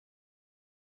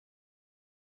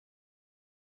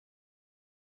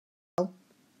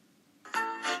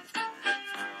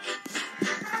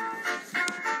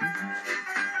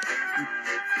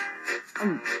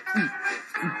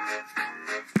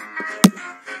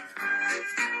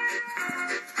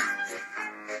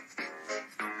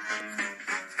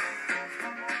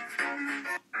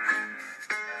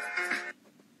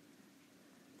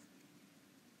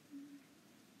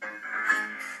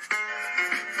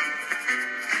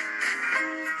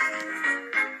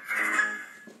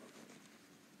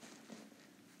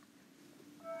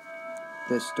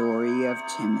The story of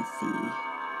Timothy.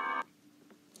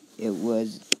 It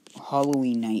was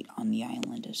Halloween night on the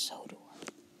island of Sodor.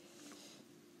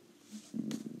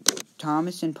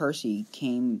 Thomas and Percy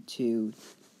came to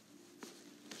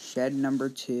shed number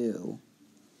 2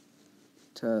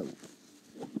 to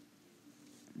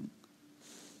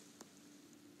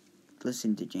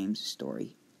listen to James's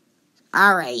story.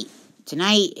 Alright,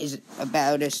 tonight is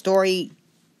about a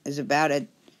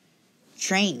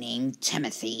train named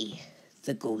Timothy,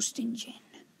 the ghost engine.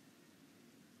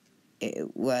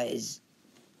 It was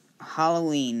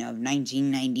Halloween of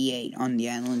 1998 on the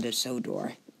island of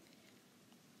Sodor.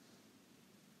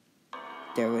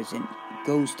 There was a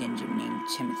ghost engine named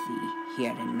Timothy. He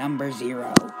had a number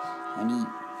 0, and he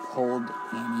pulled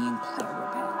Annie and Clara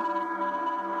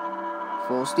about.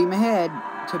 Full steam ahead,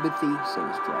 Timothy, said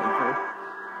his driver.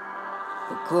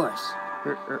 Of course.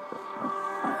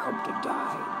 I hope to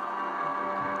die,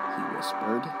 he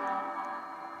whispered.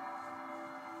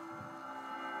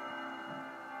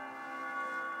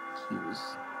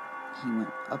 He went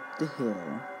up the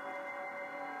hill.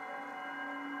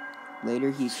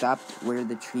 Later, he stopped where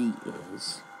the tree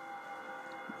is,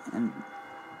 and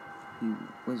he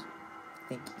was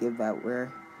thinking about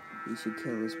where he should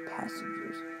kill his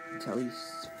passengers until he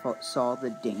saw the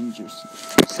danger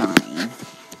sign.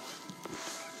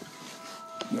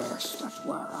 Yes, that's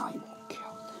where I will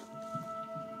kill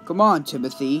them. Come on,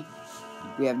 Timothy.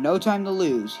 We have no time to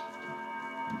lose.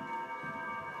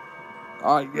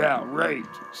 Oh, yeah, right,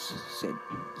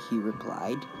 he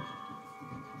replied.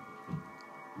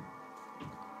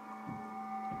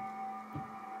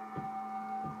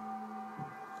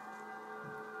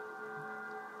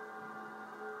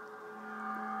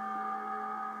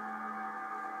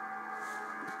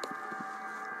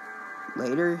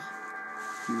 Later,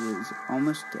 he was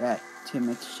almost at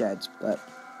Timothy's sheds, but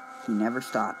he never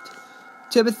stopped.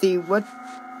 Timothy, what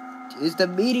is the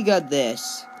meaning of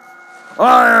this?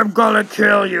 I am gonna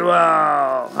kill you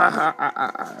all!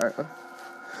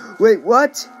 Wait,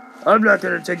 what? I'm not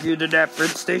gonna take you to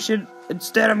Knapford Station.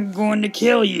 Instead, I'm going to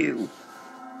kill you.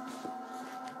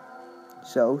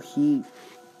 So he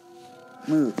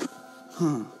moved.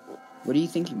 What are you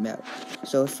thinking about?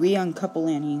 So if we uncouple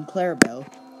Annie and Clarabelle,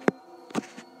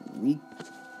 we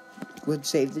would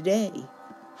save the day.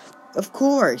 Of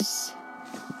course.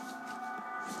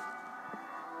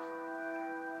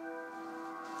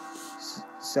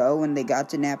 So when they got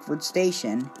to Knapford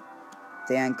Station,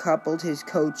 they uncoupled his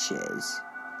coaches,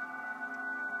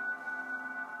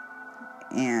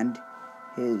 and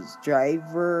his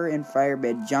driver and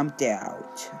fireman jumped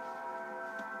out.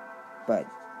 But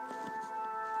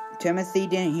Timothy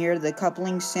didn't hear the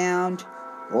coupling sound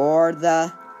or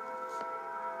the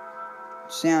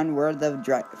sound where the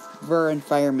driver and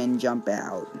fireman jump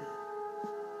out.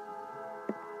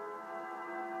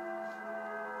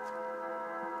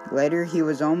 Later, he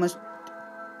was almost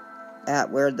at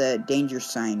where the danger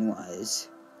sign was.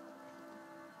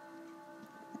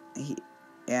 He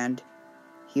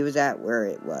was at where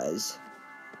it was.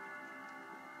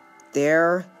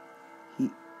 There,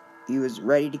 he was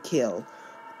ready to kill.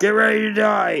 Get ready to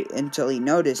die! Until he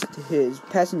noticed his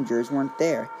passengers weren't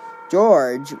there.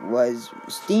 George was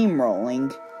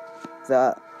steamrolling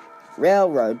the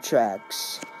railroad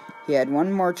tracks. He had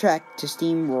one more track to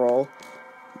steamroll,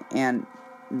 and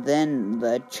then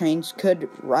the trains could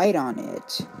ride on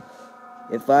it.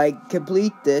 If I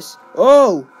complete this...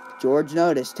 Oh! George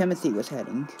noticed Timothy was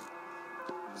heading.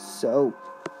 So,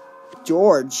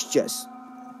 George just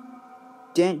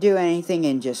didn't do anything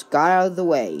and just got out of the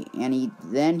way. And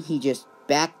he just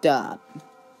backed up.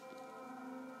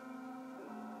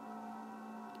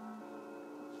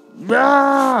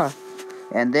 Ah!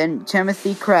 And then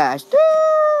Timothy crashed.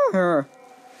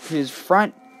 His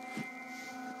front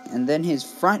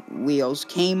wheels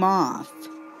came off.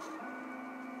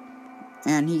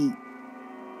 And he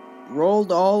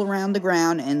rolled all around the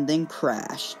ground and then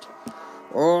crashed.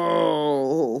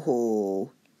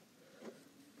 Oh!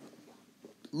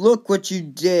 Look what you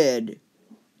did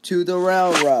to the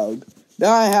railroad.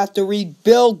 Now I have to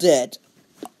rebuild it.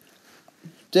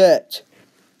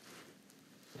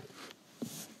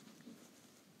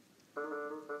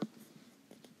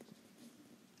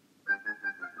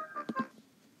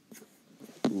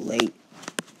 Late.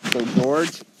 So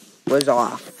George was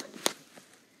off.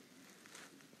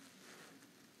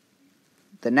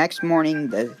 The next morning,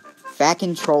 the Fat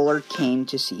Controller came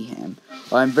to see him.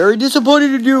 I'm very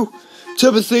disappointed in you,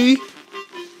 Timothy.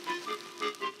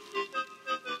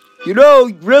 You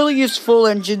know, really useful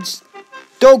engines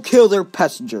don't kill their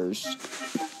passengers.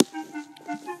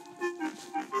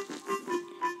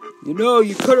 You know,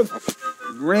 you could have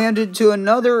ran into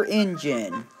another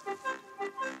engine.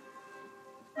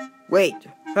 Wait,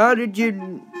 how did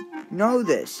you know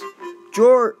this?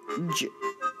 George,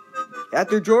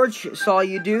 after George saw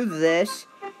you do this,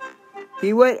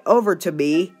 he went over to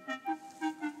me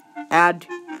and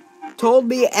told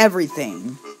me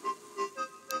everything.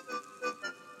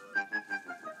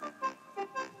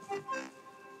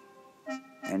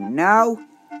 And now,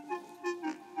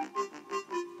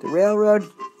 the railroad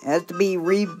has to be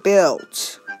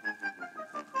rebuilt.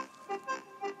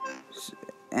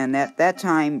 And at that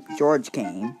time, George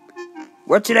came.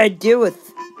 What should I do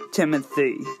with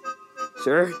Timothy,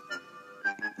 sir?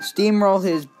 Steamroll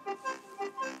his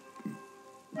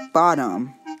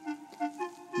bottom,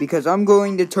 because I'm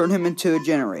going to turn him into a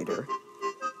generator.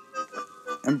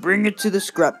 And bring it to the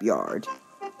scrapyard.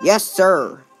 Yes,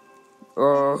 sir.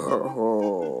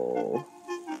 Oh.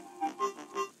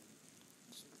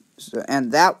 So,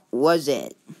 and that was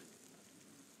it.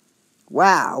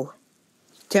 Wow.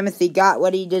 Timothy got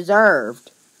what he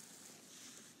deserved.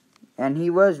 And he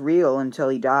was real until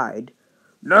he died.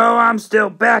 No, I'm still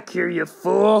back here, you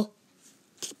fool.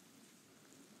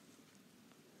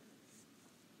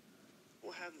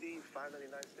 We'll have the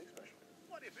 $5.99 steak special.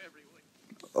 What if everyone...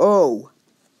 Oh.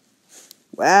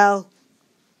 Well.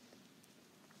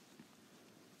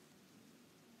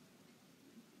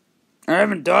 I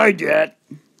haven't died yet.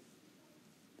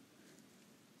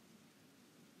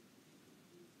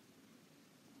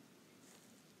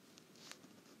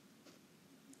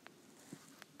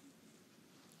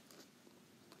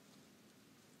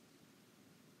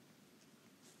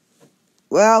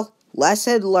 Well,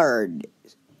 lesson learned,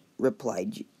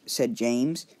 said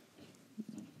James.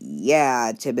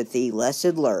 Yeah, Timothy,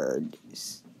 lesson learned,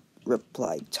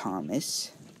 replied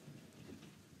Thomas.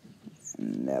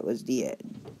 And that was the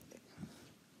end.